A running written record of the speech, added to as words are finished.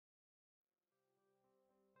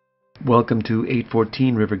Welcome to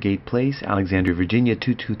 814 Rivergate Place, Alexandria, Virginia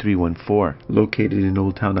 22314. Located in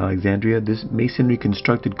Old Town Alexandria, this masonry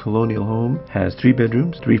constructed colonial home has 3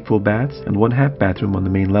 bedrooms, 3 full baths, and 1 half bathroom on the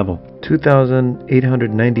main level.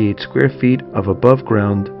 2,898 square feet of above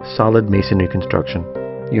ground solid masonry construction.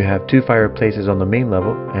 You have 2 fireplaces on the main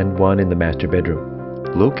level and 1 in the master bedroom.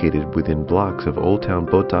 Located within blocks of Old Town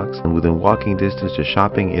Botox and within walking distance to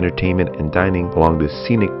shopping, entertainment, and dining along this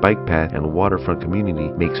scenic bike path and waterfront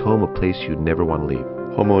community makes home a place you'd never want to leave.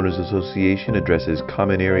 Homeowners Association addresses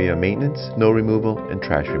common area maintenance, snow removal, and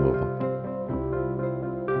trash removal.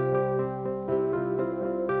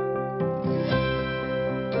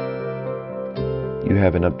 You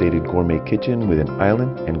have an updated gourmet kitchen with an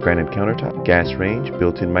island and granite countertop, gas range,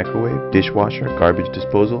 built-in microwave, dishwasher, garbage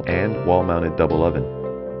disposal, and wall-mounted double oven.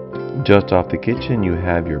 Just off the kitchen, you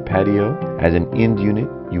have your patio. As an end unit,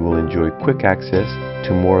 you will enjoy quick access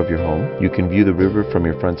to more of your home. You can view the river from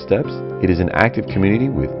your front steps. It is an active community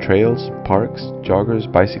with trails, parks,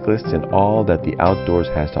 joggers, bicyclists, and all that the outdoors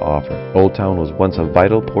has to offer. Old Town was once a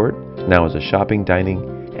vital port, now is a shopping, dining,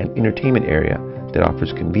 and entertainment area that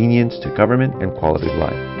offers convenience to government and quality of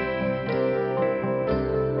life.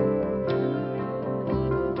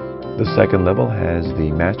 The second level has the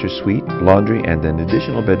master suite, laundry, and an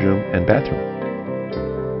additional bedroom and bathroom.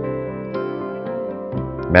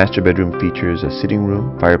 Master bedroom features a sitting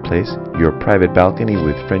room, fireplace, your private balcony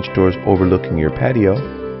with French doors overlooking your patio,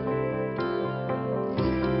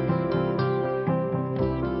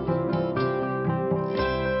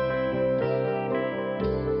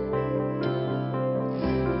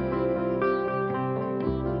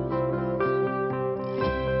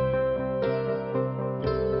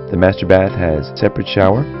 The master bath has separate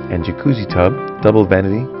shower and jacuzzi tub, double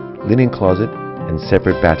vanity, linen closet, and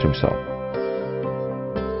separate bathroom stall.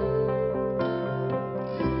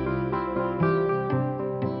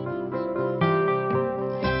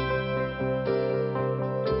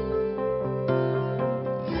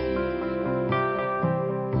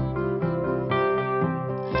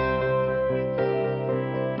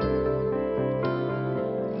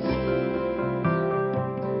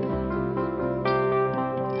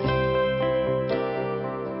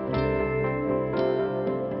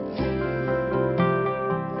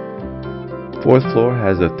 Fourth floor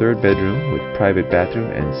has a 3rd bedroom with private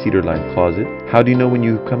bathroom and cedar-lined closet. How do you know when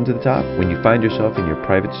you come to the top? When you find yourself in your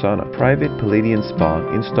private sauna. Private Palladian spa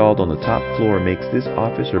installed on the top floor makes this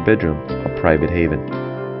office or bedroom a private haven.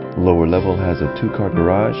 Lower level has a 2-car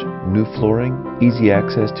garage, new flooring, easy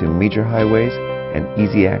access to major highways, and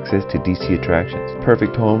easy access to DC attractions.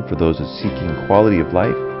 Perfect home for those seeking quality of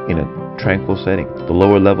life in a tranquil setting. The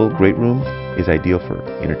lower level great room is ideal for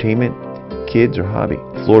entertainment, kids, or hobby.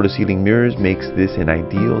 Floor-to-ceiling mirrors makes this an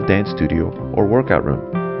ideal dance studio or workout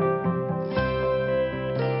room.